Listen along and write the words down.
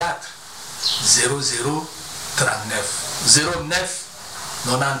0039 09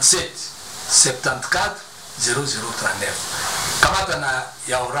 97 74 0039. Kamatana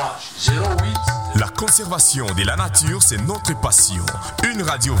ya Orange 08. La conservation de la nature, c'est notre passion. Une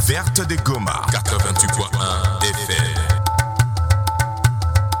radio verte de Goma 88.1 FM.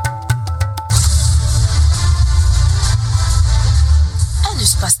 Un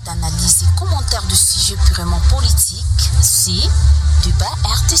espace d'analyse et commentaire de sujets purement politiques, c'est Debat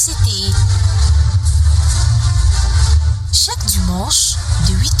Rtct. Chaque dimanche,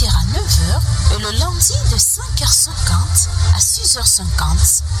 de 8h à 9h, et le lundi de 5h50 à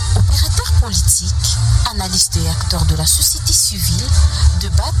 6h50, opérateurs politiques, analystes et acteurs de la société civile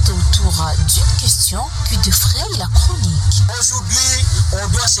débattent autour d'une question qui défraye la chronique. Aujourd'hui, on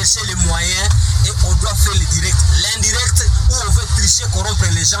doit chercher les moyens et on doit faire le direct. L'indirect, où on veut tricher, corrompre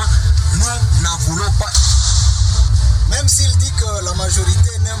les gens, nous n'en voulons pas. Même s'il dit que la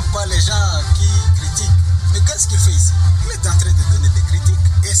majorité n'aime pas les gens qui critiquent, mais qu'est-ce qu'il fait ici? Il est en train de donner des critiques.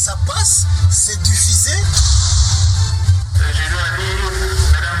 Et ça passe, c'est diffusé. Je dois dire,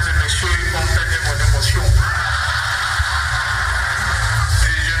 mesdames et messieurs, comprenez mon émotion.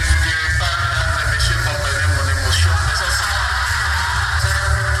 Et je ne vous dirai pas, mesdames et messieurs, comprenez mon émotion. Mais ça sera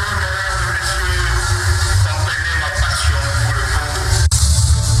plutôt, mesdames et messieurs, comprenez ma passion pour le Congo.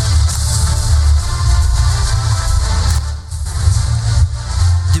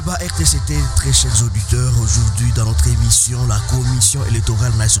 Débat RTCT, très chers auditeurs, aujourd'hui dans notre émission, la Commission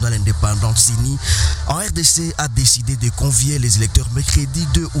électorale nationale indépendante CENI en RDC a décidé de convier les électeurs mercredi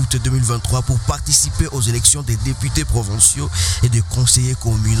 2 août 2023 pour participer aux élections des députés provinciaux et des conseillers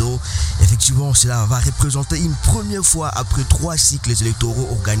communaux. Effectivement, cela va représenter une première fois après 3 cycles électoraux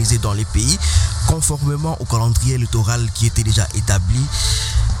organisés dans les pays, conformément au calendrier électoral qui était déjà établi.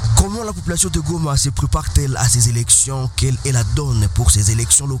 Comment la population de Goma se prépare-t-elle à ces élections? Quelle est la donne pour ces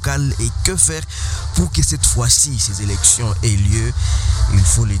élections locales et que faire pour que cette fois-ci ces élections aient lieu? Il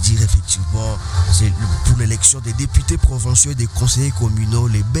faut le dire effectivement, c'est pour l'élection des députés provinciaux et des conseillers communaux,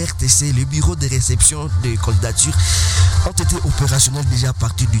 les BRTC, les bureaux de réception des candidatures ont été opérationnels déjà à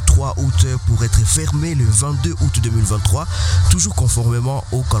partir du 3 août pour être fermés le 22 août 2023, toujours conformément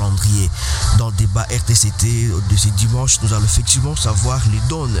au calendrier. Dans le débat RTCT de ce dimanche, nous allons effectivement savoir les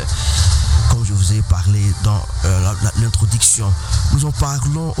donnes. Comme je vous ai parlé dans l'introduction, nous en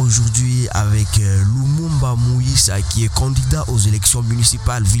parlons aujourd'hui avec Lumumba Moïsa qui est candidat aux élections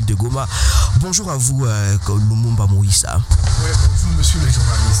municipales ville de Goma. Bonjour à vous Lumumba Moïsa. Oui, bonjour monsieur le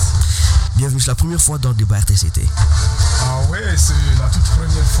journaliste. Bienvenue, c'est la première fois dans le débat RTCT. Ah oui, c'est la toute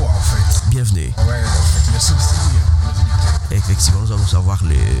première fois en fait. Bienvenue. Oui, en fait, merci aussi aux auditeurs. Effectivement, nous allons savoir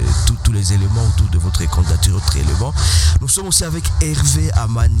tous les éléments autour de votre candidature, autres éléments. Nous sommes aussi avec Hervé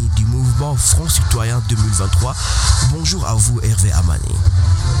Amani du mouvement Front Citoyen 2023. Bonjour à vous Hervé Amani.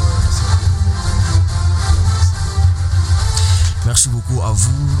 Merci beaucoup à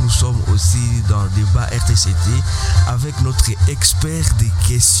vous. Nous sommes aussi dans le débat RTCT avec notre expert des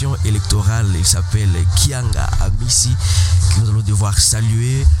questions électorales. Il s'appelle Kianga Amissi, que nous allons devoir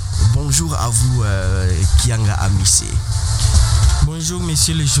saluer. Bonjour à vous Kianga Amissi. Bonjour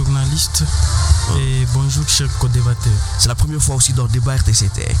messieurs les journalistes et bonjour chers co-débatteurs. C'est la première fois aussi dans le débat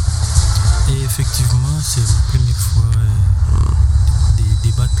RTCT. Et effectivement, c'est la première fois de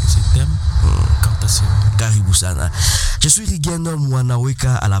débattre ce thème. Quant à ça. Karibou Sana. Je suis Rigena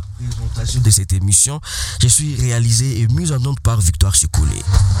Mwanaweka à la présentation de cette émission. Je suis réalisé et mis en onde par Victoire Sukoulé.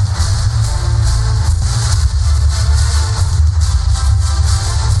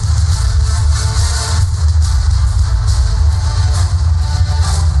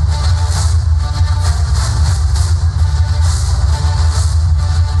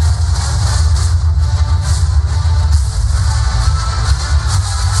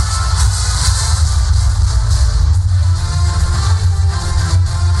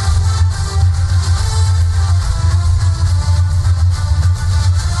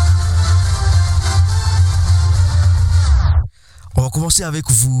 Commencer avec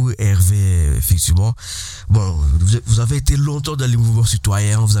vous Hervé, effectivement. Bon, vous avez été longtemps dans les mouvements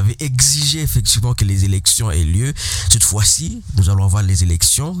citoyens, vous avez exigé effectivement que les élections aient lieu. Cette fois-ci, nous allons avoir les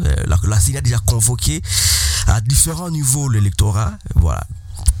élections. La CENI a déjà convoqué à différents niveaux l'électorat. Voilà.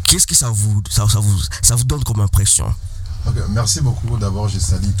 Qu'est-ce que ça vous donne comme impression? Okay, merci beaucoup. D'abord, je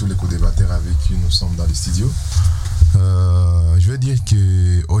salue tous les co-débatteurs avec qui nous sommes dans les studios. Je veux dire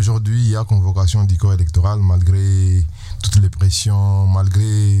qu'aujourd'hui, il y a convocation du corps électoral malgré toutes les pressions,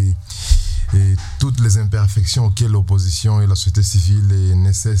 malgré toutes les imperfections auxquelles l'opposition et la société civile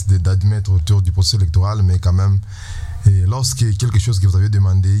ne cessent d'admettre autour du processus électoral, mais quand même, Et lorsque quelque chose que vous avez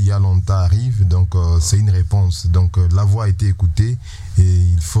demandé il y a longtemps arrive, donc c'est une réponse. Donc la voix a été écoutée et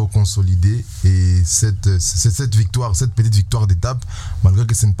il faut consolider. Et cette victoire, cette petite victoire d'étape, malgré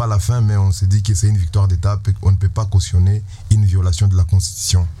que ce n'est pas la fin, mais on s'est dit que c'est une victoire d'étape et qu'on ne peut pas cautionner une violation de la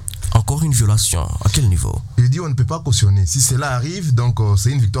Constitution. Encore une violation, à quel niveau? Je dis on ne peut pas cautionner. Si cela arrive, donc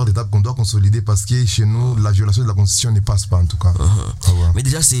c'est une victoire d'étape qu'on doit consolider parce que chez nous, la violation de la Constitution ne passe pas en tout cas. Mais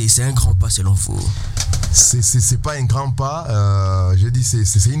déjà, c'est un grand pas selon vous? C'est pas un grand pas. Je dis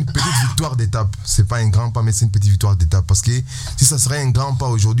c'est une petite victoire d'étape. C'est pas un grand pas, mais c'est une petite victoire d'étape. Parce que si ça serait un grand pas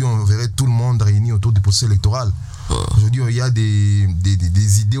aujourd'hui, on verrait tout le monde réuni autour du processus électoral. Aujourd'hui, il y a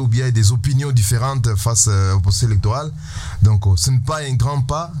des idées ou bien des opinions différentes face au processus électoral. Donc, ce n'est pas un grand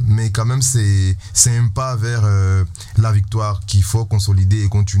pas, mais quand même, c'est un pas vers la victoire qu'il faut consolider et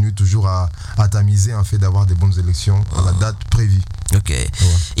continuer toujours à tamiser en fait d'avoir des bonnes élections à la date prévue. Ok. Ouais.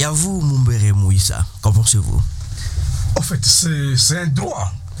 Et à vous, Mumbere Mouissa, qu'en pensez-vous? En fait, c'est un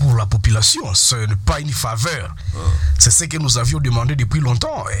droit pour la population, ce n'est pas une faveur. C'est ce que nous avions demandé depuis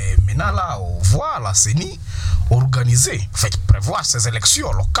longtemps. Et maintenant, là, on voit la CENI organiser, en fait, prévoir ces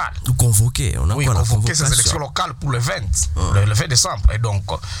élections locales. Nous convoquer, on a convoqué ces élections locales pour le 20, le 20 décembre. Et donc,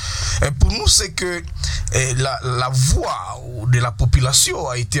 pour nous, c'est que la voix de la population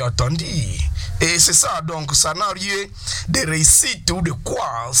a été entendue. Et c'est ça, donc, ça n'a rien de réussite ou de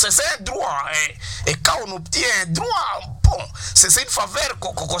quoi. C'est un droit. Et quand on obtient un droit, bon, c'est une faveur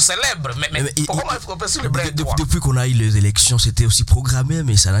qu'on célèbre. Mais comment il faut célébrer un droit? Depuis qu'on a eu les élections, c'était aussi programmé,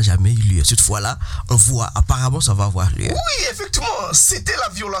 mais ça n'a jamais eu lieu. Cette fois-là, on voit, apparemment, ça va avoir lieu. Oui, effectivement, c'était la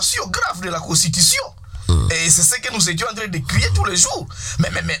violation grave de la Constitution. Et c'est ce que nous étions en train de crier tous les jours. Mais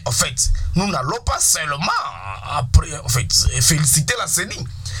en fait, nous n'allons pas seulement après, en fait, féliciter la CENI.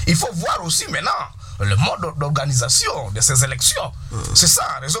 Il faut voir aussi maintenant le mode d'organisation de ces élections. C'est ça,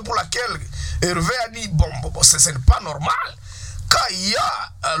 la raison pour laquelle Hervé a dit, bon ce n'est pas normal quand il y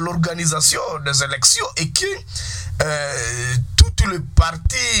a l'organisation des élections et que toutes les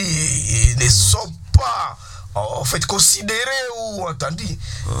parties ne sont pas en fait considérées ou entendues.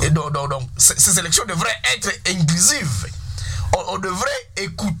 Et donc ces élections devraient être inclusives. On devrait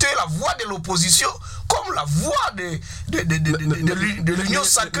écouter la voix de l'opposition comme la voix de l'union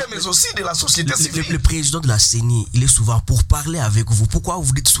sacrée, mais aussi de la société civile. Le président de la CENI, il est souvent pour parler avec vous. Pourquoi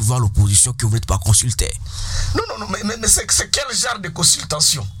vous dites souvent à l'opposition que vous n'êtes pas consulté? Non, mais c'est quel genre de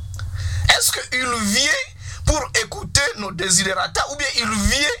consultation? Est-ce qu'il vient pour écouter nos desiderata ou bien il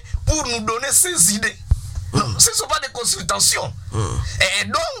vient pour nous donner ses idées? Non, ce ne sont pas des consultations. Et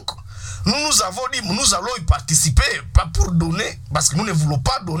donc, nous avons dit, nous allons y participer, pas pour donner, parce que nous ne voulons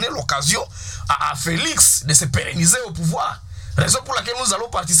pas donner l'occasion à Félix de se pérenniser au pouvoir. Raison pour laquelle nous allons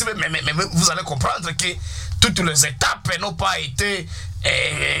participer, mais vous allez comprendre que toutes les étapes n'ont pas été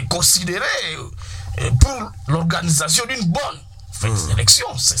considérées pour l'organisation d'une bonne élection.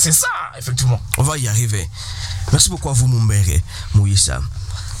 C'est ça, effectivement. On va y arriver. Merci beaucoup à vous, Mumbere Mouissa.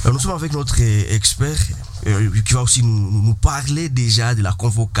 Nous sommes avec notre expert qui va aussi nous parler déjà de la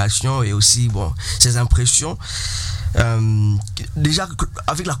convocation et aussi ses impressions. Déjà,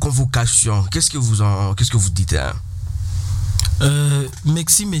 avec la convocation, qu'est-ce que vous dites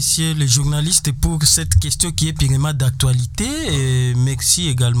Merci, messieurs les journalistes, pour cette question qui est purement d'actualité. Et merci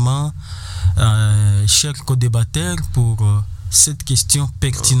également, chers co-débatteurs, pour cette question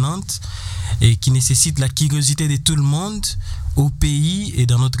pertinente et qui nécessite la curiosité de tout le monde au pays et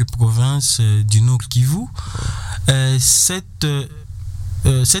dans notre province du Nord Kivu. Cet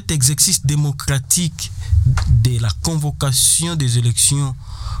exercice démocratique de la convocation des élections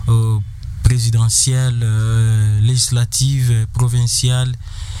présidentielles, législatives, provinciales,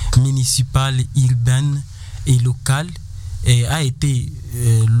 municipales, urbaines et locales a été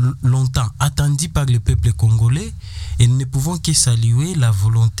longtemps attendu par le peuple congolais, et nous ne pouvons que saluer la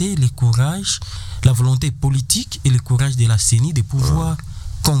volonté, le courage, la volonté politique et le courage de la CENI de pouvoir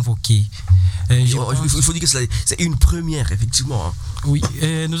convoquer. Il faut dire que c'est une première, effectivement. Oui,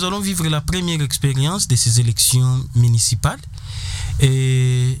 nous allons vivre la première expérience de ces élections municipales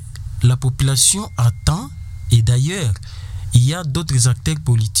et la population attend, et d'ailleurs, il y a d'autres acteurs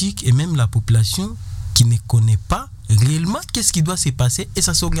politiques et même la population qui ne connaît pas réellement qu'est-ce qui doit se passer et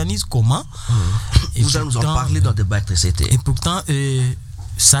ça s'organise comment. Vous allez nous en parler dans Debat, Rtct. Et pourtant,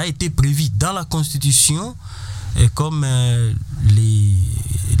 ça a été prévu dans la Constitution, comme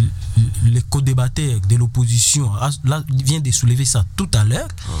les co-débatteurs de l'opposition viennent de soulever ça tout à l'heure,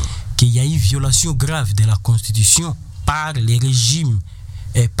 qu'il y a eu violation grave de la Constitution par les régimes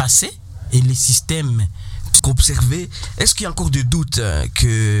passés et les systèmes qu'observer. Est-ce qu'il y a encore des doutes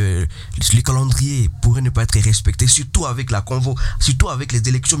que les calendriers pourraient ne pas être respectés, surtout avec surtout avec les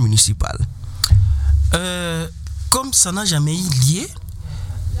élections municipales? comme ça n'a jamais eu lieu,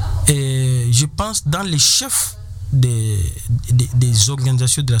 je pense dans les chefs des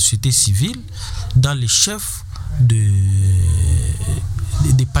organisations de la société civile, dans les chefs des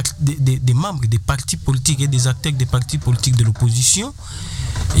membres des partis politiques et des acteurs des partis politiques de l'opposition,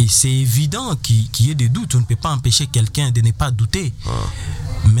 et c'est évident qu'il y ait des doutes. On ne peut pas empêcher quelqu'un de ne pas douter.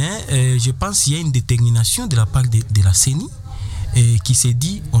 Mais je pense qu'il y a une détermination de la part de la CENI qui s'est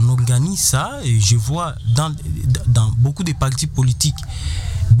dit on organise ça. Et je vois dans beaucoup de partis politiques,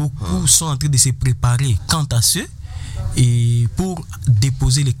 beaucoup sont en train de se préparer quant à ce et pour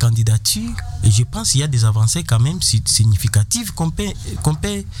déposer les candidatures. Et je pense qu'il y a des avancées quand même significatives qu'on peut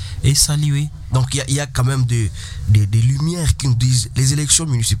saluer. Donc il y a quand même des lumières qui nous disent les élections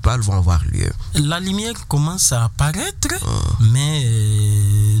municipales vont avoir lieu. La lumière commence à apparaître, mais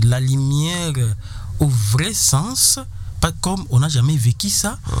la lumière au vrai sens, pas comme on n'a jamais vécu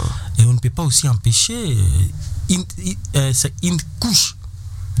ça, et on ne peut pas aussi empêcher une couche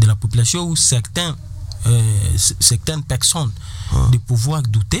de la population ou certaines personnes de pouvoir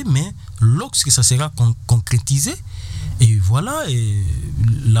douter, mais lorsque ça sera concrétisé, et voilà,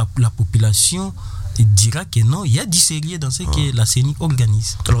 la population dira que non, il y a du sérieux dans ce que la CENI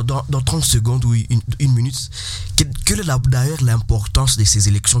organise. Alors dans 30 secondes ou une minute, quelle est d'ailleurs l'importance de ces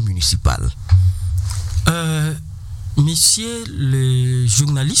élections municipales? Messieurs les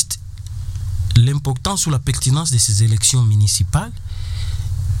journalistes, l'importance ou la pertinence de ces élections municipales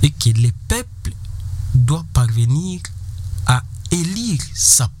est que le peuple doit parvenir à élire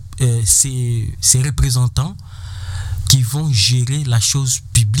ses représentants qui vont gérer la chose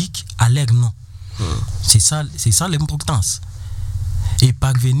publique à leur nom. C'est ça l'importance. Et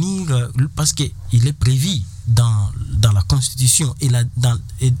parvenir, parce qu'il est prévu dans la Constitution et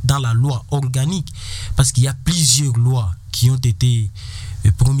dans la loi organique, parce qu'il y a plusieurs lois qui ont été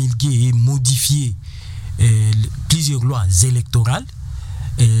promulguées et modifiées, plusieurs lois électorales.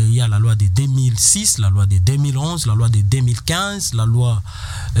 Il y a la loi de 2006, la loi de 2011, la loi de 2015, la loi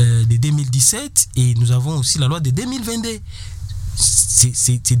de 2017, et nous avons aussi la loi de 2022.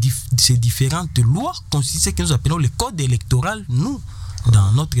 Ces différentes lois constituent ce que nous appelons le code électoral, nous,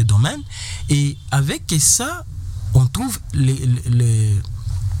 dans notre domaine. Et avec ça, on trouve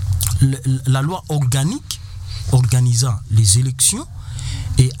la loi organique organisant les élections.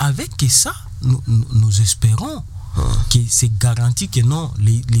 Et avec ça, nous espérons que c'est garanti que non,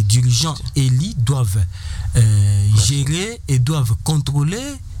 les dirigeants élus doivent gérer et doivent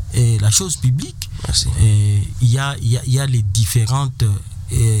contrôler la chose publique. Il y a les différents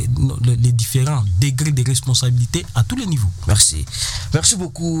degrés de responsabilité à tous les niveaux. Merci. Merci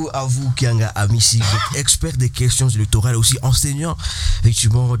beaucoup à vous, Kianga Amissi, expert des questions électorales, aussi enseignant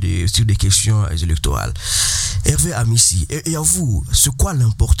effectivement sur des questions électorales. Hervé Amissi, et à vous, c'est quoi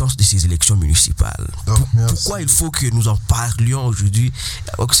l'importance de ces élections municipales? Pourquoi il faut que nous en parlions aujourd'hui?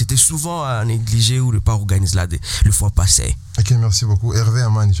 C'était souvent négligé ou ne pas organiser le fois passé. Ok, merci beaucoup. Hervé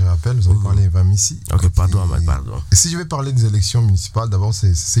Amani, je rappelle, vous avez parlé Hervé Amissi. Ok, pardon Amani, pardon. Et si je vais parler des élections municipales, d'abord,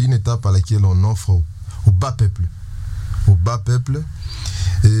 c'est une étape à laquelle on offre au bas peuple. Au bas peuple.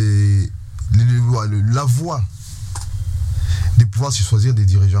 Et la voix de pouvoir se choisir des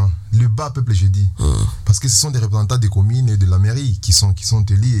dirigeants. Le bas peuple, je dis. Parce que ce sont des représentants des communes et de la mairie qui sont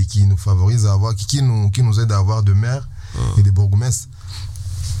élus et qui nous favorisent à avoir, qui nous aident à avoir de maires et de bourgmestres.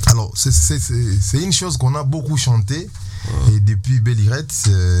 Alors, c'est une chose qu'on a beaucoup chanté. Et depuis Bellirette,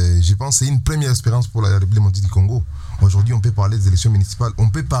 je pense que c'est une première expérience pour la République démocratique du Congo. Aujourd'hui, on peut parler des élections municipales. On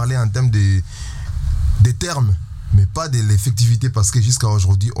peut parler en termes des termes, mais pas de l'effectivité, parce que jusqu'à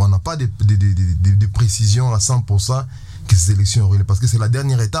aujourd'hui, on n'a pas de précision à 100% que ces élections auraient lieu, parce que c'est la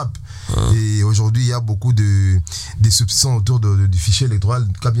dernière étape. Et aujourd'hui, il y a beaucoup de soupçons autour du fichier électoral,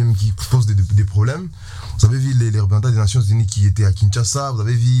 qui pose des problèmes. Vous avez vu les représentants des Nations Unies qui étaient à Kinshasa, vous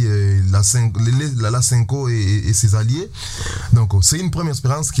avez vu la Cinco et ses alliés. Donc, c'est une première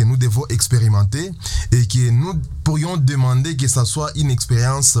expérience que nous devons expérimenter et que nous pourrions demander que ça soit une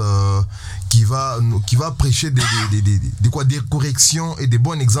expérience qui va prêcher des corrections et des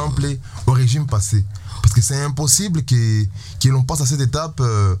bons exemples au régime passé. Parce que c'est impossible que l'on passe à cette étape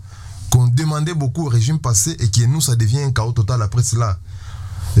qu'on demandait beaucoup au régime passé et que nous, ça devient un chaos total après cela.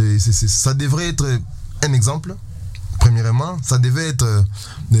 Et ça devrait être un exemple, premièrement. Ça devait être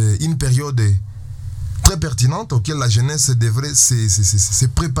une période très pertinente auquel la jeunesse devrait se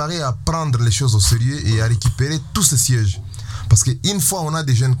préparer à prendre les choses au sérieux et à récupérer tous ces sièges. Parce qu'une fois on a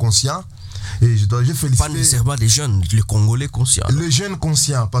des jeunes conscients, et je félicite pas nécessairement des jeunes, les Congolais conscients. Le jeune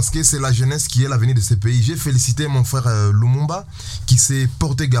conscient, parce que c'est la jeunesse qui est l'avenir de ce pays. J'ai félicité mon frère Lumumba qui s'est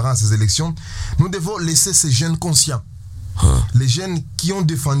porté garant à ces élections. Nous devons laisser ces jeunes conscients, les jeunes qui ont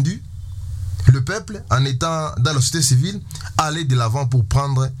défendu le peuple, en étant dans la société civile, aller de l'avant pour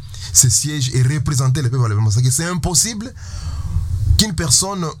prendre ces sièges et représenter le peuple à l'événement. C'est impossible qu'une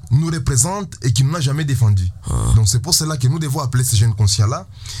personne nous représente et qui ne nous a jamais défendu. Donc c'est pour cela que nous devons appeler ces jeunes conscients-là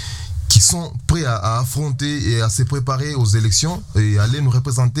qui sont prêts à affronter et à se préparer aux élections et aller nous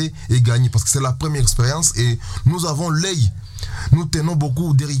représenter et gagner, parce que c'est la première expérience et nous avons l'œil. Nous tenons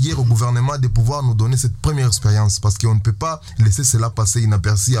beaucoup de rigueur au gouvernement de pouvoir nous donner cette première expérience, parce qu'on ne peut pas laisser cela passer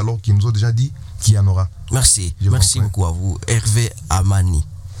inaperçu alors qu'ils nous ont déjà dit qu'il y en aura. Merci. Merci beaucoup à vous, Hervé Amani.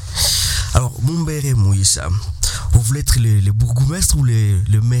 Alors, Mumbere Moïsa, vous voulez être le bourgmestre ou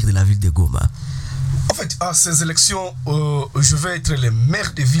le maire de la ville de Goma? En fait, à ces élections, je vais être le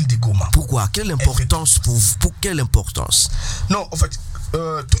maire de ville de Goma. Pourquoi? Quelle importance pour vous? Pour quelle importance? Non, en fait,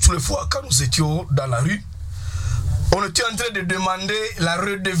 toutes les fois quand nous étions dans la rue, on était en train de demander la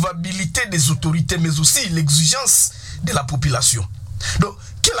redevabilité des autorités, mais aussi l'exigence de la population. Donc,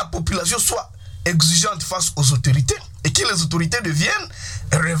 que la population soit exigeante face aux autorités et que les autorités deviennent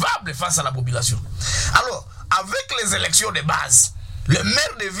redevables face à la population. Alors, avec les élections de base, le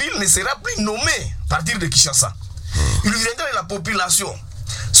maire de ville ne sera plus nommé à partir de Kinshasa. Il viendra de la population.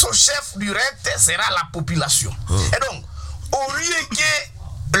 Son chef direct sera la population. Et donc, au lieu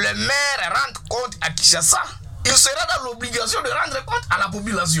que le maire rende compte à Kinshasa, il sera dans l'obligation de rendre compte à la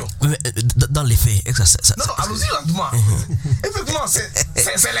population. Dans les faits, non, allons-y lentement. Effectivement,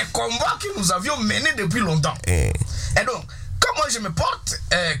 c'est les combats que nous avions menés depuis longtemps. Et donc, quand moi je me porte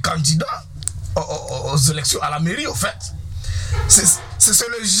candidat aux élections à la mairie, au fait, c'est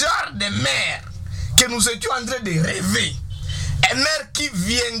le genre de maire que nous étions en train de rêver. Un maire qui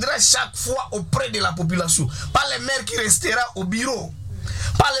viendra chaque fois auprès de la population. Pas le maire qui restera au bureau.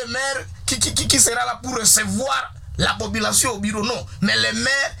 Pas le maire qui sera là pour recevoir la population au bureau, non. Mais le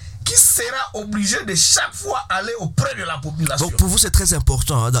maire qui sera obligé de chaque fois aller auprès de la population. Donc pour vous, c'est très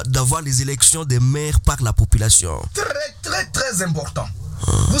important d'avoir les élections des maires par la population. Très important.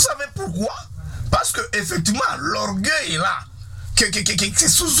 Vous savez pourquoi? Parce que effectivement, l'orgueil là, que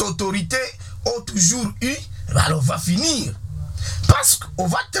sous autorité ont toujours eu, alors on va finir. Parce qu'on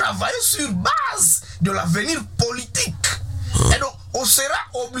va travailler sur base de l'avenir politique. Et donc, on sera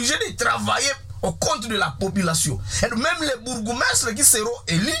obligé de travailler au compte de la population. Et donc, même les bourgmestres qui seront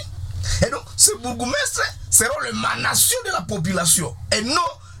élus, et donc, ces bourgmestres seront l'émanation de la population et non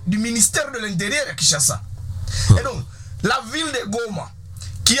du ministère de l'Intérieur à Kinshasa. Et donc, la ville de Goma,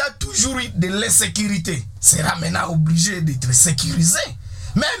 qui a toujours eu de l'insécurité, sera maintenant obligée d'être sécurisée.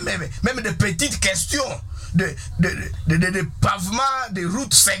 Même des petites questions de pavements, de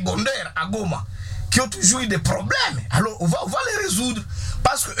routes secondaires à Goma, qui ont toujours eu des problèmes. Alors, on va les résoudre.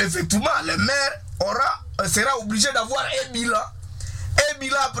 Parce qu'effectivement, le maire sera obligé d'avoir un bilan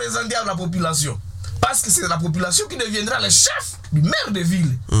à présenter à la population. Parce que c'est la population qui deviendra le chef du maire de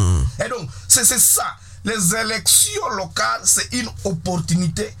ville. Et donc, c'est ça. Les élections locales, c'est une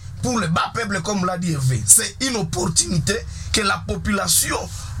opportunité pour le bas peuple, comme l'a dit Hervé. C'est une opportunité que la population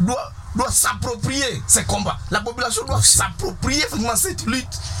doit s'approprier ces combats. La population doit s'approprier vraiment cette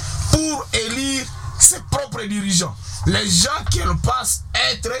lutte pour élire ses propres dirigeants. Les gens qui passent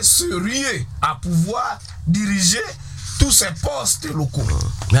être sérieux à pouvoir diriger tous ces postes locaux.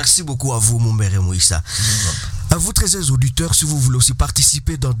 Merci beaucoup à vous, mon maire Moïsa. À vous, très chers auditeurs, si vous voulez aussi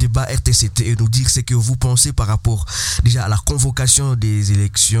participer dans le débat Rtct et nous dire ce que vous pensez par rapport déjà à la convocation des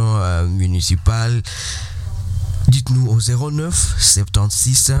élections municipales, dites-nous au 09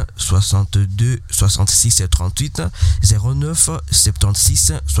 76 62 66 38 09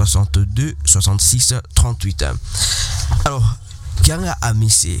 76 62 66 38. Alors, Kianga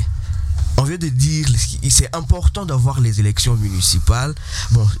Amissé, on vient de dire c'est important d'avoir les élections municipales.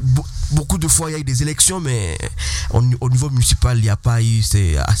 Bon, beaucoup de fois il y a eu des élections, mais au niveau municipal il n'y a pas eu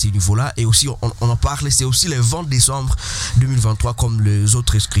à ce niveau-là. Et aussi on en parle, c'est aussi le 20 décembre 2023 comme les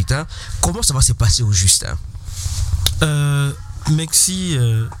autres scrutins. Comment ça va se passer au juste? Merci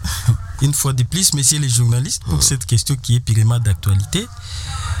une fois de plus, messieurs les journalistes, pour cette question qui est purement d'actualité.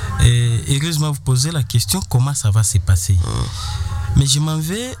 Et heureusement, vous posez la question comment ça va se passer. Mais je m'en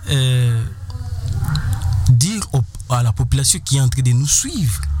vais dire à la population qui est en train de nous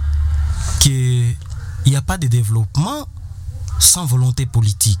suivre qu'il n'y a pas de développement sans volonté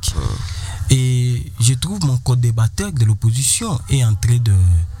politique. Et je trouve mon co-débatteur de l'opposition est en train de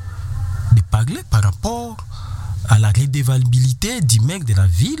parler par rapport à la redevabilité du maire de la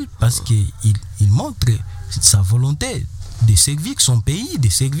ville, parce qu'il montre sa volonté de servir son pays, de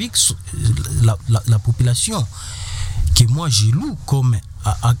servir la population, que moi j'ai lu comme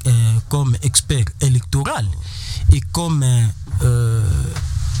expert électoral et comme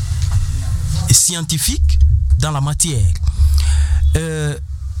scientifique dans la matière.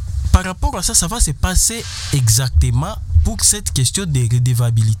 par rapport à ça, ça va se passer exactement pour cette question de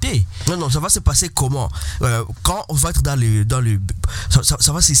redevabilité. Non, ça va se passer comment? Quand on va être dans le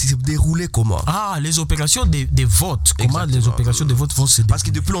ça va se dérouler comment? Ah, les opérations des votes. Comment les opérations de vote vont se dérouler? Parce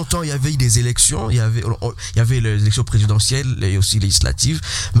que depuis longtemps, il y avait des élections, il y avait les élections présidentielles et aussi législatives,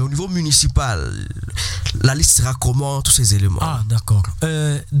 mais au niveau municipal, la liste sera comment, tous ces éléments? Ah, d'accord.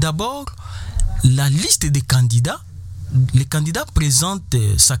 D'abord, la liste des candidats, les candidats présentent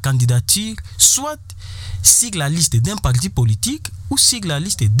sa candidature soit sur la liste d'un parti politique ou sur la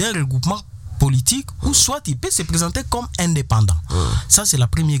liste d'un regroupement politique ou soit il peut se présenter comme indépendant. Ça, c'est la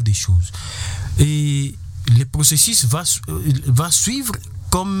première des choses. Et le processus va suivre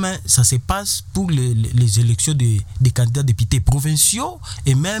comme ça se passe pour les élections des candidats députés provinciaux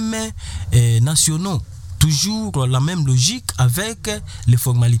et même nationaux. Toujours la même logique avec les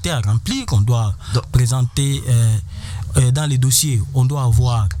formalités à remplir. On doit présenter dans les dossiers, on doit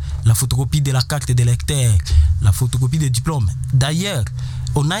avoir la photocopie de la carte d'électeur, la photocopie des diplômes. D'ailleurs,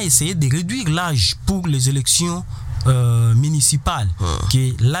 on a essayé de réduire l'âge pour les élections municipales, qui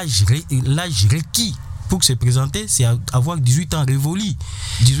est l'âge requis pour se présenter, c'est avoir 18 ans révolus.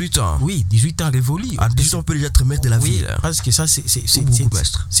 18 ans? Oui, 18 ans révolus. À 18 ans, on peut déjà être maître de la ville. Parce que ça, c'est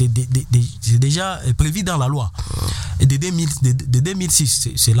déjà prévu dans la loi. Et de 2006,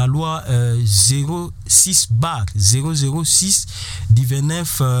 c'est la loi 06/006 du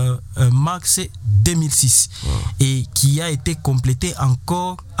 29 mars 2006. Et qui a été complétée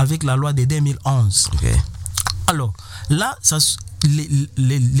encore avec la loi de 2011. Alors, là,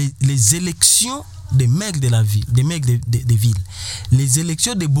 les élections des maires de la ville, des maires des villes, les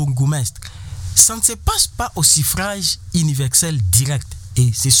élections des bourgmestres, ça ne se passe pas au suffrage universel direct.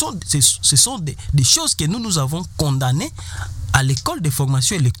 Et ce sont des choses que nous avons condamnées à l'école de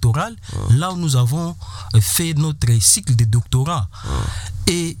formation électorale, là où nous avons fait notre cycle de doctorat.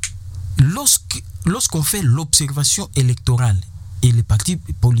 Et lorsqu'on fait l'observation électorale, et les partis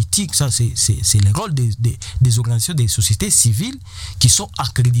politiques, ça c'est le rôle des organisations des sociétés civiles qui sont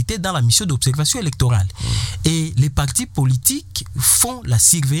accréditées dans la mission d'observation électorale. Et les partis politiques font la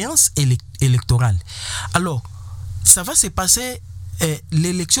surveillance électorale. Alors, ça va se passer,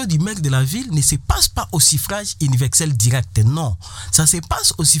 l'élection du maire de la ville ne se passe pas au suffrage universel direct, non. Ça se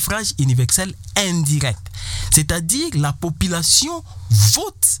passe au suffrage universel indirect. C'est-à-dire la population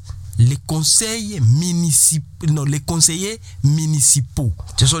vote les conseillers municipaux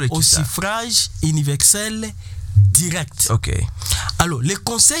au suffrage universel direct. Alors, les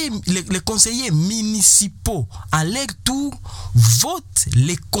conseillers municipaux, à leur tour, votent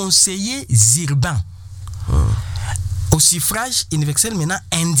les conseillers urbains au suffrage universel maintenant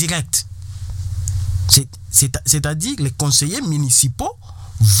indirect. C'est-à-dire les conseillers municipaux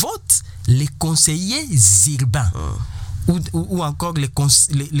votent les conseillers urbains. Ou encore les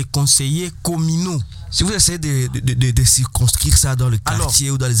conseillers communaux. Si vous essayez de circonscrire ça dans le quartier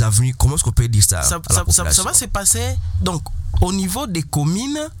ou dans les avenues, comment est-ce qu'on peut dire ça? Ça va se passer. Donc, au niveau des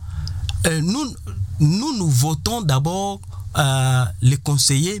communes, nous votons d'abord les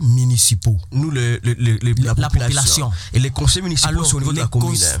conseillers municipaux. Nous, la population. Et les conseillers municipaux, c'est au niveau de la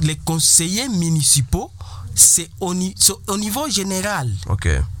commune. Les conseillers municipaux, c'est au niveau général.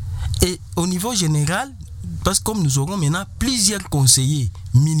 Et au niveau général, parce que comme nous aurons maintenant plusieurs conseillers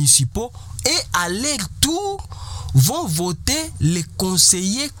municipaux et à leur tour vont voter les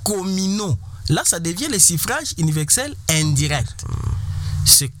conseillers communaux. Là, ça devient le suffrage universel indirect.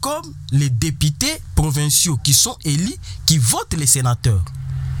 C'est comme les députés provinciaux qui sont élus, qui votent les sénateurs.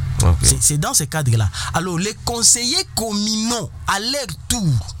 C'est dans ce cadre-là. Alors, les conseillers communaux, à leur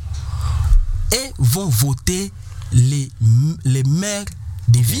tour, vont voter les maires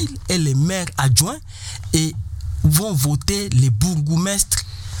des villes et les maires adjoints et vont voter les bourgmestres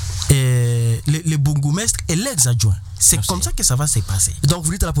et leurs adjoints. C'est comme ça que ça va se passer. Donc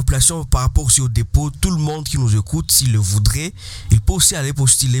vous dites à la population par rapport aussi au dépôt, tout le monde qui nous écoute, s'il le voudrait, il peut aussi aller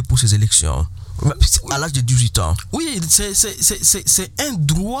postuler pour ces élections à l'âge de 18 ans. Oui, c'est un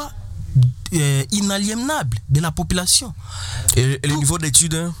droit inaliénable de la population. Et le niveau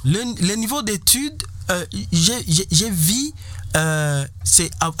d'études? Le niveau d'études, j'ai vu c'est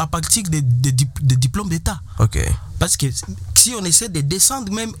à partir de diplômes d'État. Parce que si on essaie de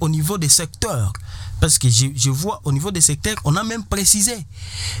descendre même au niveau des secteurs, parce que je vois au niveau des secteurs, on a même précisé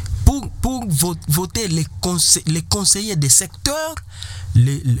pour voter les conseillers des secteurs,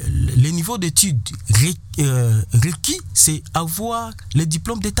 le niveau d'études requis, c'est avoir le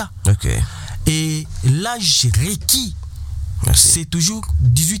diplôme d'État. Et l'âge requis, c'est toujours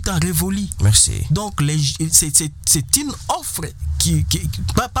 18 ans révolus. Donc, c'est une offre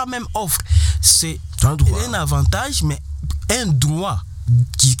pas même offre, c'est un avantage, mais un droit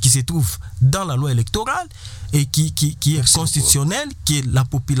qui se trouve dans la loi électorale et qui est constitutionnelle, que la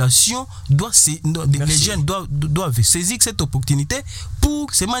population les jeunes doivent saisir cette opportunité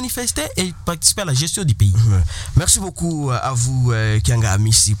pour se manifester et participer à la gestion du pays. Merci beaucoup à vous, Kianga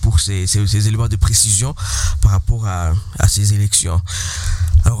Amissi, pour ces éléments de précision par rapport à ces élections.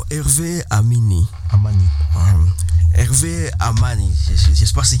 Alors, Hervé Amani. Hervé Amani,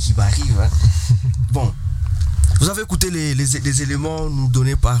 j'espère ce qui m'arrive. Hein. Bon. Vous avez écouté les éléments nous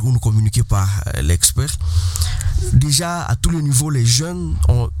donnés ou nous communiqués par l'expert. Déjà, à tous les niveaux, les jeunes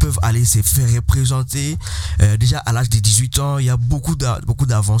peuvent aller se faire représenter. Déjà, à l'âge de 18 ans, il y a beaucoup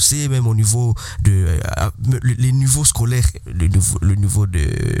d'avancées, même au niveau les niveaux scolaires, le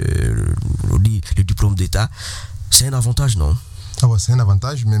diplôme d'État. C'est un avantage, non? Ah ouais, c'est un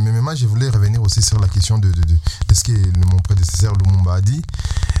avantage, mais moi je voulais revenir aussi sur la question de ce que mon prédécesseur Lumumba a dit.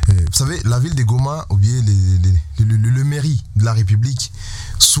 Vous savez, la ville de Goma, ou bien le mairie de la République,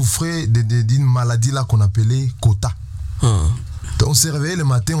 souffrait d'une maladie là qu'on appelait quota. Donc, on s'est réveillé le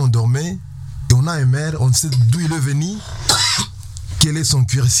matin, on dormait, et on a un maire, on ne sait d'où il est venu, quel est son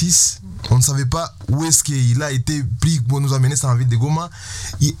cursus. On ne savait pas où est-ce qu'il a été pris pour nous amener ça en ville de Goma.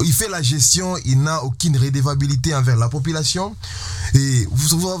 Il fait la gestion, il n'a aucune redevabilité envers la population. Et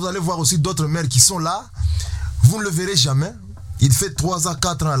vous allez voir aussi d'autres maires qui sont là. Vous ne le verrez jamais. Il fait 3 à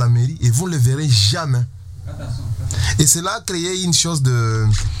 4 ans à la mairie et vous ne le verrez jamais. Et cela a créé une chose de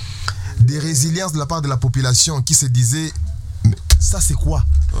résilience de la part de la population qui se disait, ça c'est quoi?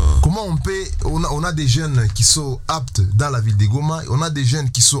 Comment on a des jeunes qui sont aptes dans la ville de Goma, on a des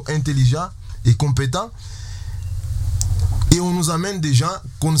jeunes qui sont intelligents et compétents, et on nous amène des gens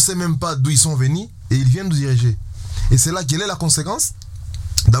qu'on ne sait même pas d'où ils sont venus et ils viennent nous diriger. Et c'est là quelle est la conséquence?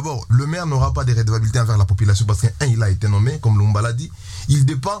 D'abord, le maire n'aura pas de redevabilité envers la population parce qu'il a été nommé, comme Lumumba l'a dit, il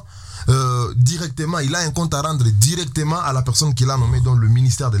dépend directement, il a un compte à rendre directement à la personne qu'il a nommée dans le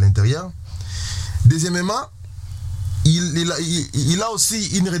ministère de l'Intérieur. Deuxièmement, il a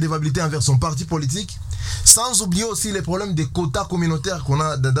aussi une redevabilité envers son parti politique, sans oublier aussi les problèmes des quotas communautaires qu'on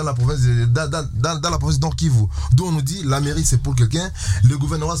a dans la province dans la province Nord Kivu, d'où on nous dit la mairie c'est pour quelqu'un, le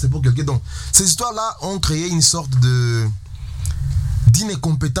gouvernement c'est pour quelqu'un. Donc ces histoires-là ont créé une sorte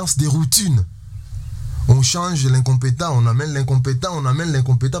d'incompétence, de routine. On change l'incompétent, on amène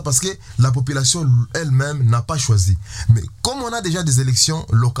l'incompétent parce que la population elle-même n'a pas choisi. Mais comme on a déjà des élections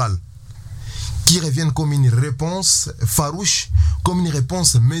locales qui reviennent comme une réponse farouche, comme une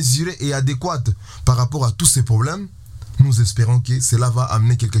réponse mesurée et adéquate par rapport à tous ces problèmes, nous espérons que cela va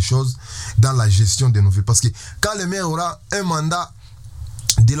amener quelque chose dans la gestion de nos villes. Parce que quand le maire aura un mandat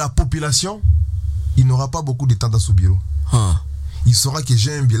de la population, il n'aura pas beaucoup de temps dans son bureau. Il saura que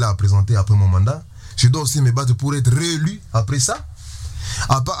j'ai un bilan à présenter après mon mandat. Je dois aussi me battre pour être réélu après ça.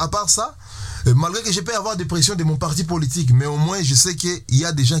 À part ça, malgré que je peux avoir des pressions de mon parti politique, mais au moins je sais qu'il y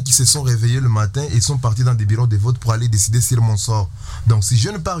a des gens qui se sont réveillés le matin et sont partis dans des bureaux de vote pour aller décider sur mon sort. Donc si je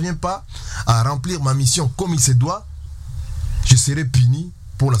ne parviens pas à remplir ma mission comme il se doit, je serai puni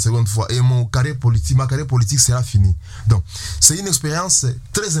pour la seconde fois et ma carrière politique sera finie. Donc c'est une expérience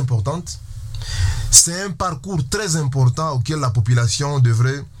très importante. C'est un parcours très important auquel la population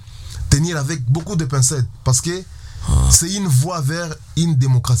devrait tenir avec beaucoup de pincettes parce que c'est une voie vers une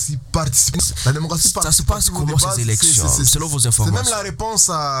démocratie participative. La démocratie participative. Ça se passe comment ces élections, selon vos informations? C'est même la réponse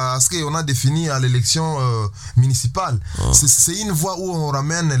à ce qu'on a défini à l'élection municipale. C'est une voie où on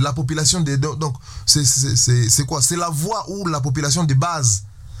ramène la population donc c'est quoi? C'est la voie où la population de base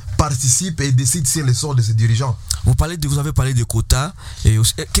participe et décide sur le sort de ses dirigeants. Vous avez parlé de quotas.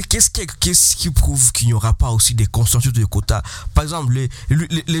 Qu'est-ce qui prouve qu'il n'y aura pas aussi des consensus de quotas? Par exemple,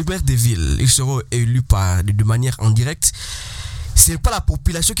 les maires des villes, ils seront élus de manière indirecte. Ce n'est pas la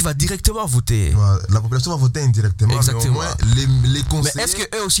population qui va directement voter. La population va voter indirectement. Exactement. Mais au moins, les conseillers... Mais est-ce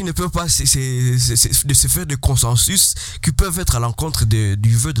qu'eux aussi ne peuvent pas se faire des consensus qui peuvent être à l'encontre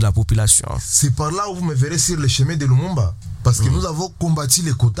du vœu de la population? C'est par là où vous me verrez sur le chemin de Lumumba. Parce que nous avons combattu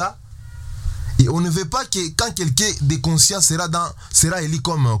les quotas. Et on ne veut pas que quand quelqu'un de conscient sera élu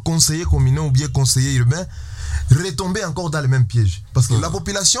comme conseiller communal ou bien conseiller urbain, retomber encore dans le même piège. Parce que la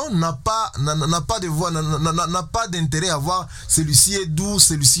population n'a pas de voix, n'a pas d'intérêt à voir celui-ci est doux,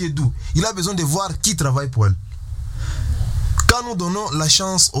 celui-ci est doux. Il a besoin de voir qui travaille pour elle. Quand nous donnons la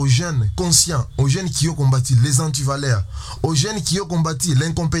chance aux jeunes conscients, aux jeunes qui ont combattu les antivaleurs, aux jeunes qui ont combattu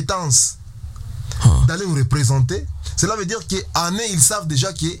l'incompétence, d'aller nous représenter, cela veut dire qu'en eux, ils savent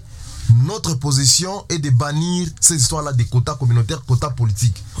déjà que notre position est de bannir ces histoires-là des quotas communautaires, quotas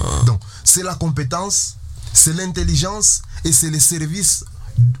politiques. Donc, c'est la compétence, c'est l'intelligence et c'est le service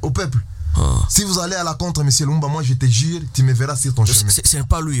au peuple. Si vous allez à la contre, M. Lumumba, moi je te jure, tu me verras sur ton chemin. C'est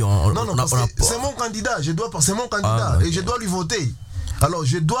pas lui. Non, c'est mon candidat. C'est mon candidat et je dois lui voter. Alors,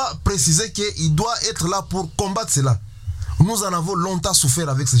 je dois préciser qu'il doit être là pour combattre cela. Nous en avons longtemps souffert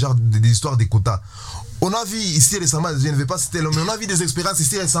avec ce genre d'histoire des quotas. On a vu ici récemment, je ne vais pas citer l'homme, mais on a vu des expériences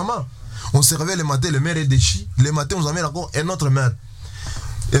ici récemment. On se réveille le matin, le maire est déchu. Le matin, on nous amène encore un autre maire.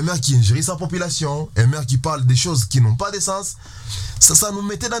 Un maire qui ingérie sa population, un maire qui parle des choses qui n'ont pas de sens. Ça nous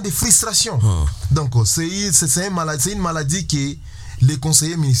mettait dans des frustrations. Donc, c'est une maladie que les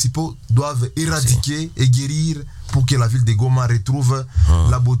conseillers municipaux doivent éradiquer et guérir pour que la ville de Goma retrouve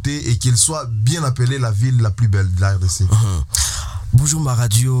la beauté et qu'elle soit bien appelée la ville la plus belle de la RDC. Bonjour ma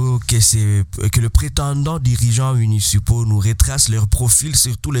radio, que le prétendant dirigeants municipaux nous retrace leur profil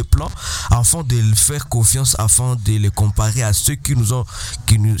sur tous les plans afin de leur faire confiance, afin de les comparer à ceux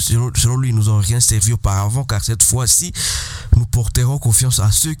selon lui nous ont rien servi auparavant, car cette fois-ci nous porterons confiance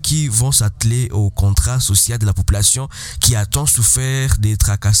à ceux qui vont s'atteler au contrat social de la population qui a tant souffert des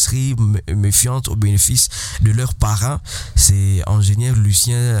tracasseries méfiantes au bénéfice de leurs parents. C'est ingénieur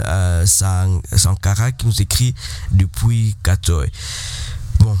Lucien Sankara qui nous écrit depuis Katoy.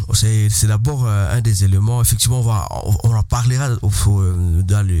 Bon, c'est d'abord un des éléments. Effectivement, on en parlera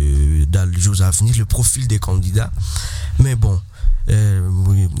dans les jours à venir, le profil des candidats. Mais bon,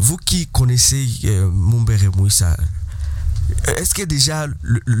 vous qui connaissez Mumbere Mouissa, est-ce que déjà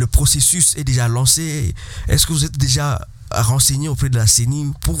le processus est déjà lancé? Est-ce que vous êtes déjà renseigné auprès de la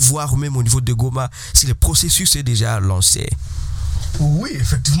CENI pour voir même au niveau de Goma si le processus est déjà lancé? Oui,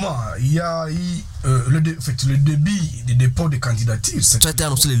 effectivement, il y a eu le début des dépôts de candidatures. Ça a été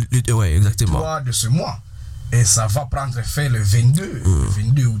annoncé exactement. Le 3 de ce mois. Et ça va prendre effet le 22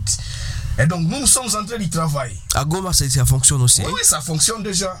 août. Et donc, nous sommes en train d'y travailler. À Goma, ça fonctionne aussi? Oui, ça fonctionne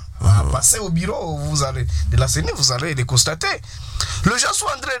déjà. Passez au bureau de la CENI, vous allez le constater. Les gens sont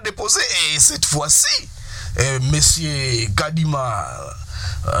en train de déposer, et cette fois-ci, Monsieur Kadima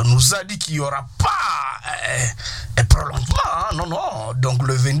nous a dit qu'il n'y aura pas un prolongement. Non. Donc,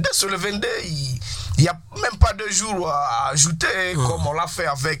 le 22, sur le 22, il n'y a même pas 2 jours à ajouter, comme on l'a fait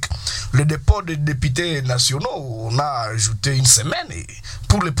avec le dépôt des députés nationaux. On a ajouté 1 semaine. Et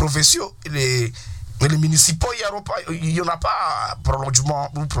pour les provinciaux et les municipaux, il n'y en a pas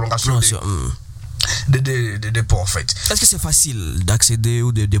prolongement ou prolongation de dépôt, en fait. Est-ce que c'est facile d'accéder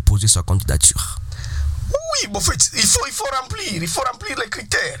ou de déposer sa candidature? Oui, en fait, il faut remplir les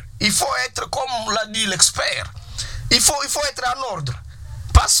critères. Il faut être, comme l'a dit l'expert, il faut être en ordre.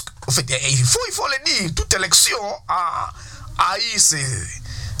 Parce qu'en fait, il faut le dire, toute élection a eu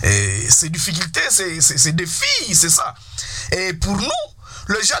ses difficultés, ses défis, c'est ça. Et pour nous,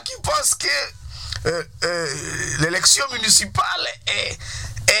 les gens qui pensent que l'élection municipale est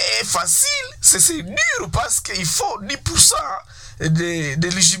facile, c'est dur parce qu'il faut 10%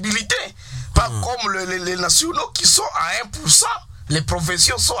 d'éligibilité. Pas comme les nationaux qui sont à 1%, les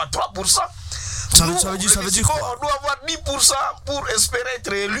provinciaux sont à 3%. Ça veut dire quoi? On doit avoir 10% pour espérer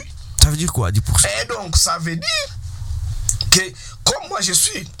être élu. Ça veut dire quoi, 10%? Et donc, ça veut dire que, comme moi je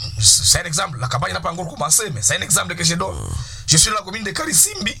suis, c'est un exemple, la campagne n'a pas encore commencé, mais c'est un exemple que je donne. Je suis dans la commune de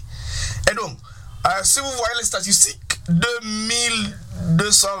Karisimbi. Et donc, si vous voyez les statistiques,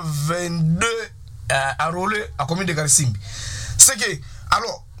 2222 enrôlés à la commune de Karisimbi. C'est que,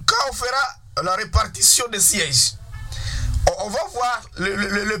 alors, quand on fera la répartition des sièges, on va voir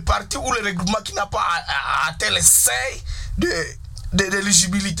le parti ou le regroupement qui n'a pas atteint les seuils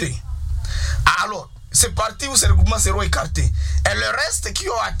d'éligibilité. Alors, ces partis ou ces regroupements seront écartés. Et le reste qui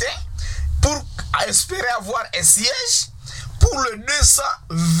ont atteint, pour espérer avoir un siège, pour le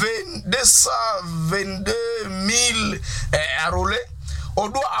 222 000 enrôlés, on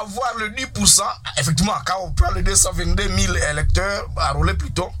doit avoir le 10%. Effectivement, quand on prend les 222 000 électeurs, enrôlés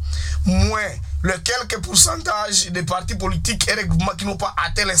plutôt, moins le quelques pourcentage des partis politiques et regroupements qui n'ont pas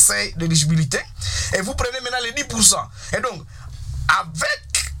atteint les seuils d'éligibilité. Et vous prenez maintenant les 10%. Et donc,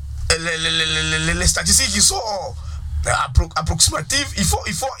 avec les statistiques qui sont approximatives, il faut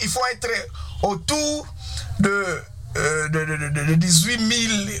être autour de 18 000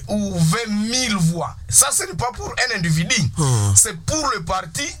 ou 20 000 voix. Ça, ce n'est pas pour un individu. C'est pour le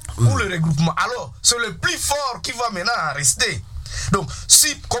parti ou le regroupement. Alors, c'est le plus fort qui va maintenant rester. Donc,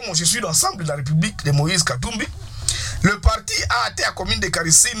 si, comme je suis dans l'ensemble de la République de Moïse Katumbi, le parti a atteint à la commune de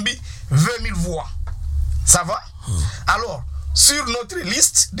Karisimbi 20 000 voix. Ça va? Alors, sur notre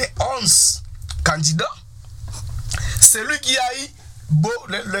liste de 11 candidats, celui qui a eu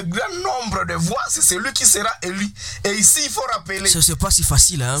le grand nombre de voix, c'est celui qui sera élu. Et ici, il faut rappeler... C'est pas si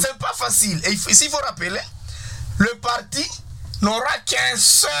facile, hein? C'est pas facile. Et ici, il faut rappeler, le parti n'aura qu'un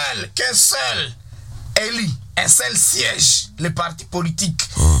seul élu, un seul siège, le parti politique,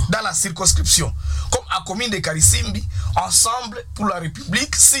 dans la circonscription. Comme à commune de Karisimbi, Ensemble pour la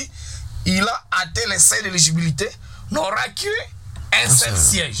République, si il a atteint les seuils d'éligibilité, n'aura que un seul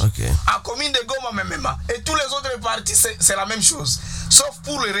siège. Okay. En commune de Goma, même. Et tous les autres partis, c'est la même chose. Sauf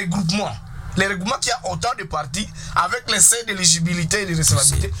pour le regroupement. Le regroupement qui a autant de partis, avec les seuils d'éligibilité et de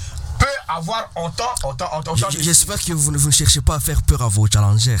recevabilité, peut avoir autant de... J'espère que vous ne cherchez pas à faire peur à vos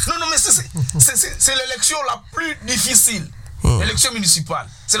challengers. Non, mais c'est l'élection la plus difficile. L'élection municipale,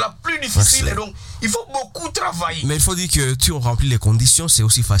 c'est la plus difficile. Et donc, il faut beaucoup travailler. Mais il faut dire que tu remplis les conditions, c'est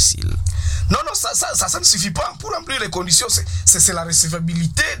aussi facile. Non, ça ne suffit pas. Pour remplir les conditions, c'est la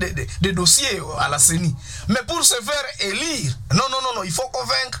recevabilité des dossiers à la CENI. Mais pour se faire élire, non, il faut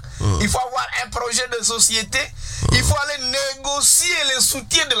convaincre. Il faut avoir un projet de société. Il faut aller négocier le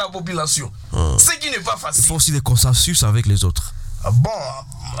soutien de la population. Ce qui n'est pas facile. Il faut aussi des consensus avec les autres. Bon,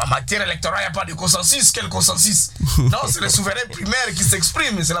 en matière électorale, il n'y a pas de consensus. Quel consensus? Non, c'est le souverain primaire qui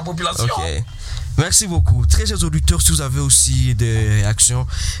s'exprime, c'est la population. Okay. Merci beaucoup. Très chers auditeurs, si vous avez aussi des réactions,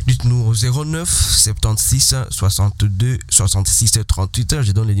 dites-nous au 09 76 62 66 38.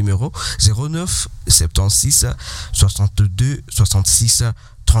 Je donne les numéros. 09 76 62 66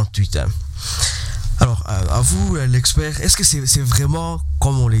 38. Alors, à vous, l'expert, est-ce que c'est vraiment,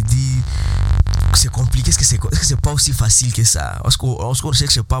 comme on l'a dit, c'est compliqué? Est-ce que c'est pas aussi facile que ça? Est-ce qu'on ne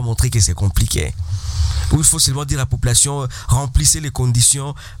cherche pas à montrer que c'est compliqué? Ou il faut seulement dire à la population, remplissez les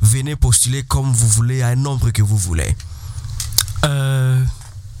conditions, venez postuler comme vous voulez, à un nombre que vous voulez?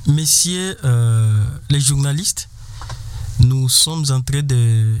 Messieurs les journalistes, nous sommes en train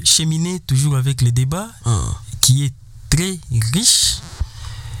de cheminer toujours avec le débat qui est très riche,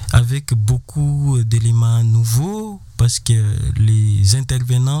 avec beaucoup d'éléments nouveaux, parce que les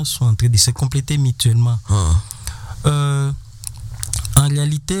intervenants sont en train de se compléter mutuellement. En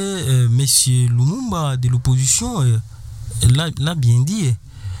réalité, M. Lumumba de l'opposition l'a bien dit.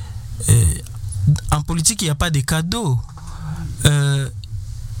 En politique, il n'y a pas de cadeau.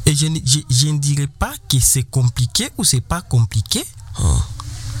 Et je ne dirais pas que c'est compliqué ou c'est pas compliqué.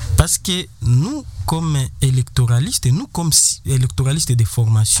 Parce que nous, comme électoralistes, de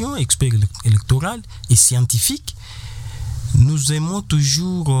formation, experts électoraux et scientifiques, nous aimons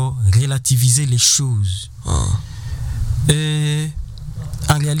toujours relativiser les choses.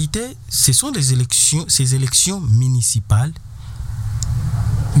 En réalité, ce sont ces élections municipales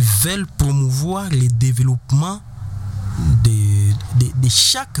veulent promouvoir le développement de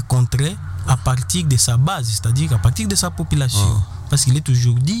chaque contrée à partir de sa base, c'est-à-dire à partir de sa population. Parce qu'il est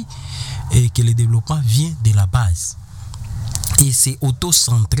toujours dit que le développement vient de la base. Et c'est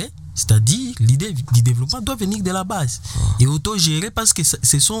auto-centré, c'est-à-dire l'idée du développement doit venir de la base. Et auto-géré parce que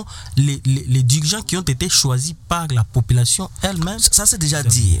ce sont les dirigeants qui ont été choisis par la population elle-même. Ça c'est déjà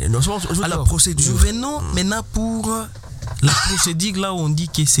dit. Alors, nous venons maintenant pour la procédure là où on dit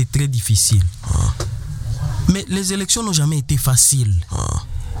que c'est très difficile. Mais les élections n'ont jamais été faciles.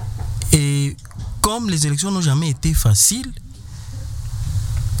 Et comme les élections n'ont jamais été faciles,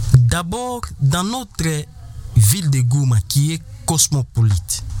 d'abord, dans notre ville de Goma, qui est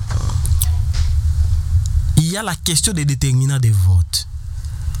cosmopolite, il y a la question des déterminants des votes.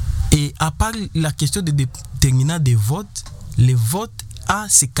 Et à part la question des déterminants des votes, les votes a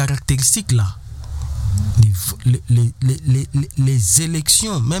ces caractéristiques-là. Les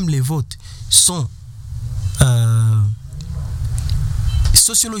élections, même les votes, sont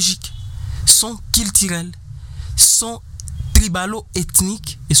sociologiques, sont culturels, sont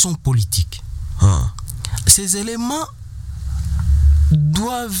tribalo-ethniques et sont politiques. Ces éléments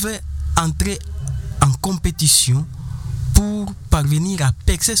doivent entrer en compétition pour parvenir à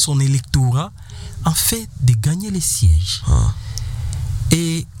percer son électorat en fait de gagner les sièges.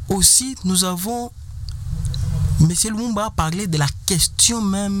 Et aussi, nous avons, M. Lumumba a parlé de la question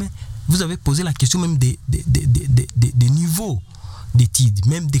même, vous avez posé la question même des niveaux d'études,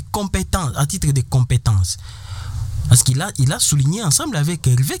 même des compétences, à titre de compétences. Parce qu'il a souligné ensemble avec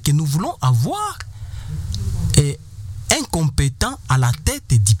Hervé que nous voulons avoir un compétent à la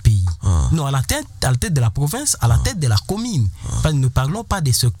tête du pays. Non, à la tête de la province, à la tête de la commune. Nous ne parlons pas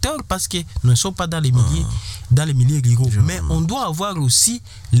des secteurs parce que nous ne sommes pas dans les milieux ruraux. Mais on doit avoir aussi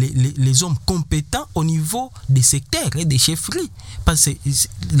les hommes compétents au niveau des secteurs et des chefferies. Parce que c'est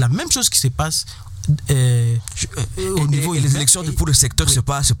la même chose qui se passe au niveau les élections pour le secteur, c'est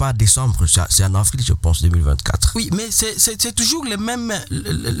pas en décembre, c'est en avril, je pense, 2024. Oui, mais c'est toujours les mêmes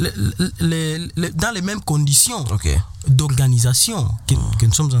dans les mêmes conditions d'organisation que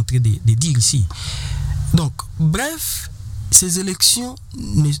nous sommes en train de dire ici. Donc, bref, ces élections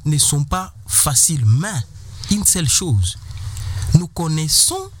ne sont pas faciles, mais une seule chose, nous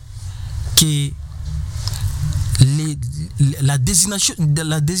connaissons que la désignation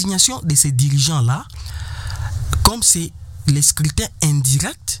de ces dirigeants-là, comme c'est les scrutins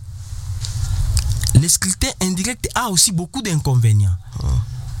indirects, le scrutin indirect a aussi beaucoup d'inconvénients.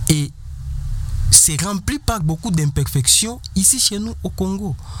 Et c'est rempli par beaucoup d'imperfections ici chez nous au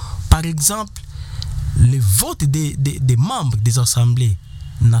Congo. Par exemple, le vote des membres des assemblées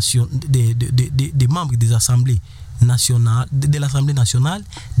des membres des assemblées nationales, de l'Assemblée nationale,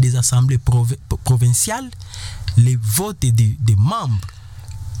 des assemblées provinciales, les votes des membres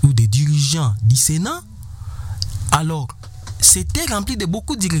ou des dirigeants du Sénat, alors c'était rempli de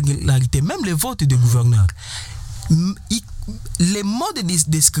beaucoup d'irrégularités, même les votes des gouverneurs. Les modes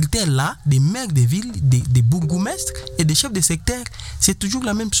de scrutin là, des maires de villes, des bourgmestres et des chefs de secteur, c'est toujours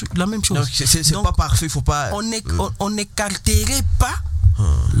la même chose. Donc, c'est pas parfait, faut pas. On n'écarterait pas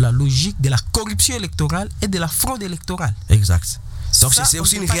la logique de la corruption électorale et de la fraude électorale. Exact. Donc Ça, c'est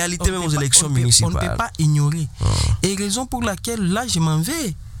aussi une réalité même aux élections municipales. On ne peut pas ignorer. Et raison pour laquelle là je m'en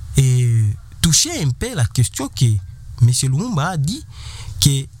vais toucher un peu la question que M. Lumumba a dit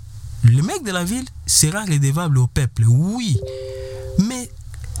que le maire de la ville sera redevable au peuple. Oui, mais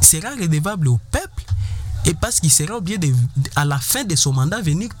sera redevable au peuple et parce qu'il sera obligé à la fin de son mandat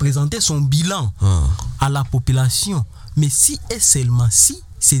venir présenter son bilan à la population. Mais si et seulement si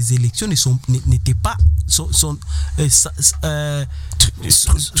ces élections n'étaient pas son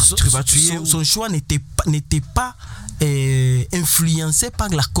choix n'était pas influencé par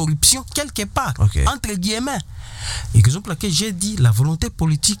la corruption quelque part, entre guillemets. Et raison pour laquelle j'ai dit la volonté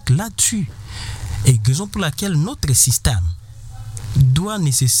politique là-dessus. Et raison pour laquelle notre système doit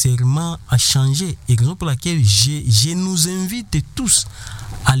nécessairement changer. Et raison pour laquelle je nous invite tous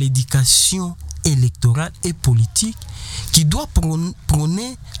à l'éducation électorale et politique qui doit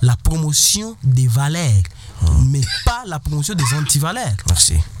prôner la promotion des valeurs, mais pas la promotion des antivaleurs.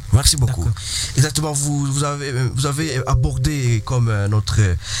 Merci beaucoup. Exactement, vous avez abordé comme notre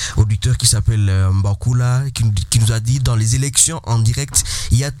auditeur qui s'appelle Mbakula, qui nous a dit dans les élections en direct,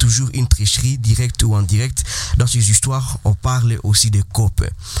 il y a toujours une tricherie, directe ou indirecte. Dans ces histoires, on parle aussi des COP.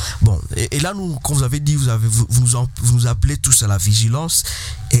 Bon, et là, nous, comme vous avez dit, vous nous appelez tous à la vigilance.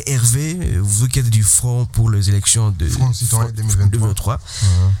 Et Hervé, vous qui êtes du Front pour les élections de Front citoyen 2023.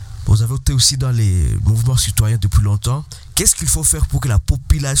 Vous avez été aussi dans les mouvements citoyens depuis longtemps. Qu'est-ce qu'il faut faire pour que la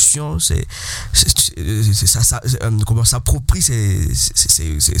population s'approprie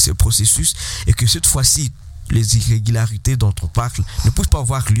ces processus et que cette fois-ci, les irrégularités dont on parle ne puissent pas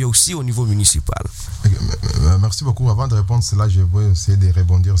avoir lieu aussi au niveau municipal? Merci beaucoup. Avant de répondre à cela, je vais essayer de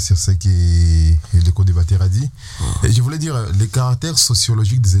rebondir sur ce que le co-débatteur a dit. Et je voulais dire, le caractère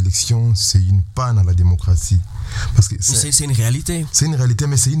sociologique des élections, c'est une panne à la démocratie. Parce que c'est une réalité. C'est une réalité,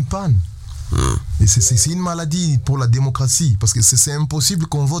 mais c'est une panne. Et c'est une maladie pour la démocratie, parce que c'est impossible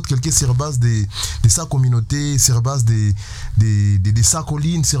qu'on vote quelqu'un sur base de sa communauté, sur base de sa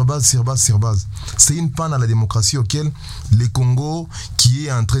colline, sur base. C'est une panne à la démocratie auquel le Congo, qui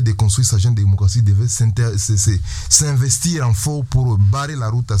est en train de construire sa jeune démocratie, devait s'investir en faux pour barrer la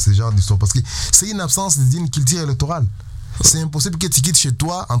route à ce genre d'histoire, parce que c'est une absence d'une culture électorale. C'est impossible que tu quittes chez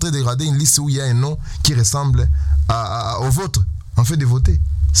toi en train de regarder une liste où il y a un nom qui ressemble au vôtre, en fait de voter.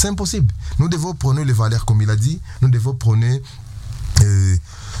 C'est impossible. Nous devons prôner les valeurs, comme il a dit. Nous devons prôner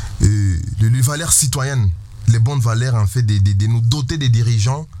les valeurs citoyennes, les bonnes valeurs, en fait, de nous doter des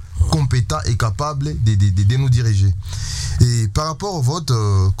dirigeants compétents et capables de nous diriger. Et par rapport au vote,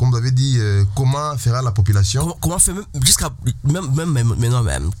 comme vous avez dit, comment fera la population? Comment faire, même maintenant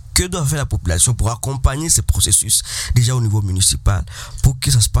même, que doit faire la population pour accompagner ce processus déjà au niveau municipal pour que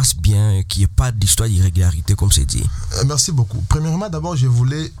ça se passe bien, qu'il n'y ait pas d'histoire d'irrégularité comme c'est dit? Merci beaucoup. Premièrement, d'abord, je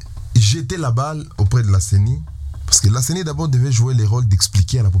voulais jeter la balle auprès de la CENI, parce que la CENI d'abord devait jouer le rôle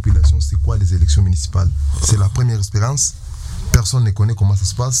d'expliquer à la population c'est quoi les élections municipales. C'est la première expérience. Personne ne connaît comment ça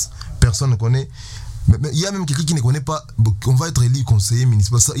se passe. Personne ne connaît. Mais il y a même quelqu'un qui ne connaît pas. On va être élu conseiller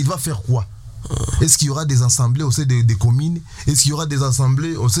municipal. Il va faire quoi? Est-ce qu'il y aura des assemblées au sein des communes? Est-ce qu'il y aura des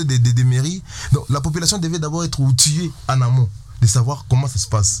assemblées au sein des mairies? Donc la population devait d'abord être outillée en amont, de savoir comment ça se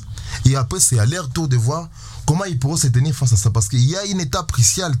passe. Et après, c'est à leur tour de voir comment ils pourront se tenir face à ça. Parce qu'il y a une étape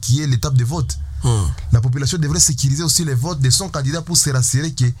cruciale qui est l'étape de vote. La population devrait sécuriser aussi les votes de son candidat pour se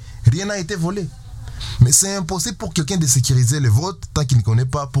rassurer que rien n'a été volé. Mais c'est impossible pour quelqu'un de sécuriser le vote tant qu'il ne connaît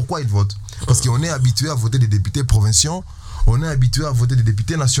pas pourquoi il vote. Parce qu'on est habitué à voter des députés provinciaux, on est habitué à voter des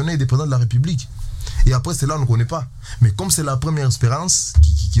députés nationaux et des présidents de la République. Et après, c'est là on ne connaît pas. Mais comme c'est la première expérience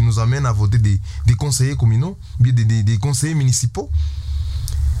qui nous amène à voter des conseillers communaux, des conseillers municipaux,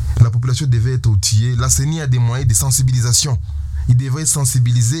 la population devait être outillée. La CENI a des moyens de sensibilisation. Il devrait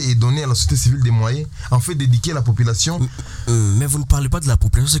sensibiliser et donner à la société civile des moyens, en fait, d'éduquer la population. Mais vous ne parlez pas de la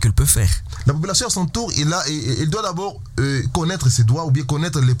population, ce qu'elle peut faire. La population, à son tour, elle doit d'abord connaître ses droits, ou bien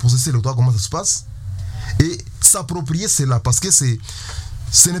connaître les processus électoraux, comment ça se passe, et s'approprier cela, parce que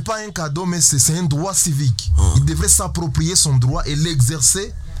ce n'est pas un cadeau, mais c'est un droit civique. Il devrait s'approprier son droit et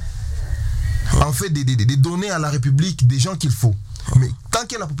l'exercer, en fait, de donner à la République des gens qu'il faut. Mais tant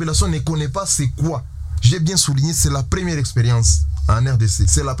que la population ne connaît pas c'est quoi, j'ai bien souligné, c'est la première expérience en RDC,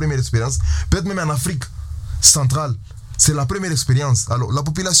 c'est la première expérience, peut-être même en Afrique centrale, c'est la première expérience. Alors la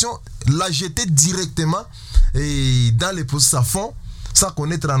population l'a jeté directement et dans les processus à fond, sans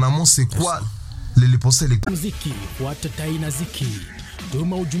connaître en amont c'est quoi les procès électoraux. Muziki fuata Taina Ziki,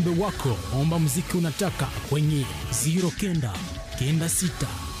 tuma ujumbe wako, omba muziki unataka kwenye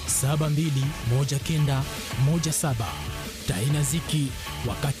 0996721917. Taina Ziki,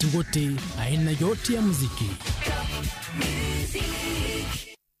 wakati wote, aina yote ya muziki.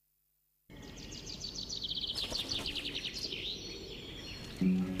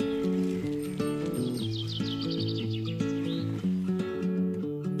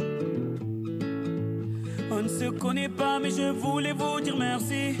 On ne se connaît pas, mais je voulais vous dire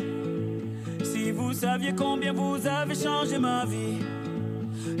merci. Si vous saviez combien vous avez changé ma vie,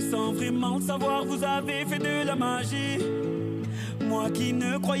 sans vraiment le savoir, vous avez fait de la magie. Moi qui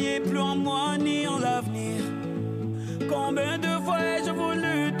ne croyais plus en moi ni en l'avenir, combien de fois ai-je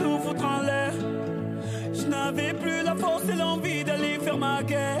voulu tout foutre en l'air. Je n'avais plus la force et l'envie d'aller faire ma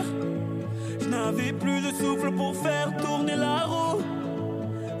guerre. Je n'avais plus le souffle pour faire tourner la roue.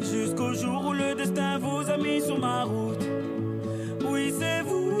 Jusqu'au jour où le destin vous a mis sur ma route. Oui, c'est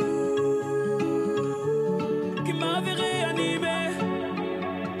vous qui m'avez réanimé.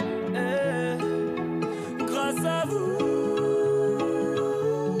 Grâce à vous,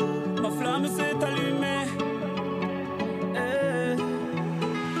 ma flamme s'est allumée.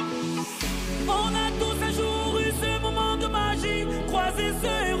 On a tous un jour eu ce moment de magie, croisé ce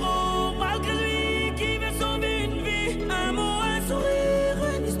héros malgré lui qui veut sauver une vie. Un mot, un sourire,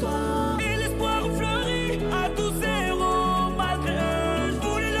 une histoire et l'espoir fleuri à tous ces héros. Malgré eux, je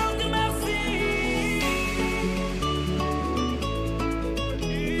voulais leur dire merci.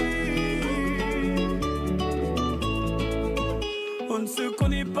 On ne se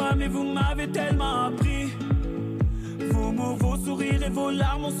connaît pas, mais vous m'avez tellement appris. Vos mots, vos sourires et vos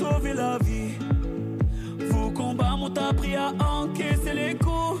larmes ont sauvé la vie. Vos combats m'ont appris à encaisser les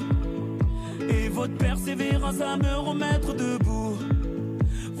coups. Et votre persévérance à me remettre debout.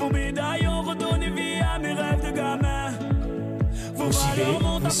 Vos médailles ont redonné vie à mes rêves de gamin. Vous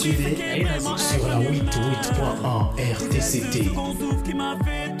suivez Taina Ziki sur la 88.1 RTCT. Qui m'a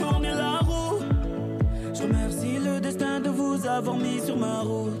fait tourner la roue. Je remercie le destin de vous avoir mis sur ma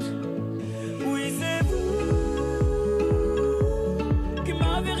route. Oui, c'est vous qui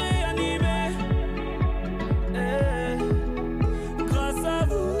m'avez réanimé. Grâce à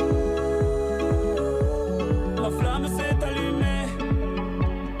vous, ma flamme s'est allumée.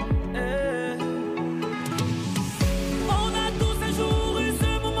 On a tous un jour eu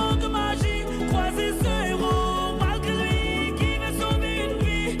ce moment de magie, croisé ce héros malgré lui qui veut sauver une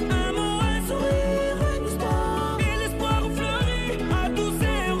vie. Un mot, un sourire, une histoire et l'espoir fleuri à tous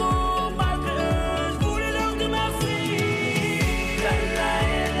ces héros. Malgré eux, je voulais leur dire merci. La la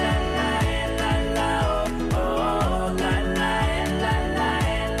la la la la oh oh la la la la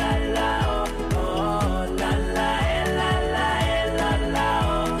la la oh oh la la la la la la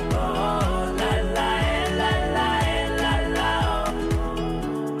oh oh la la la la la oh.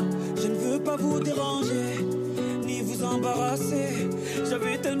 Je ne veux pas vous déranger ni vous embarrasser.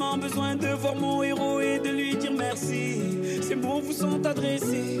 J'avais tellement besoin de voir mon héros et de lui dire merci. Ces mots vous sont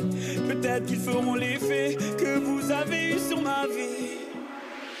adressés, peut-être qu'ils feront l'effet que vous avez eu sur ma vie.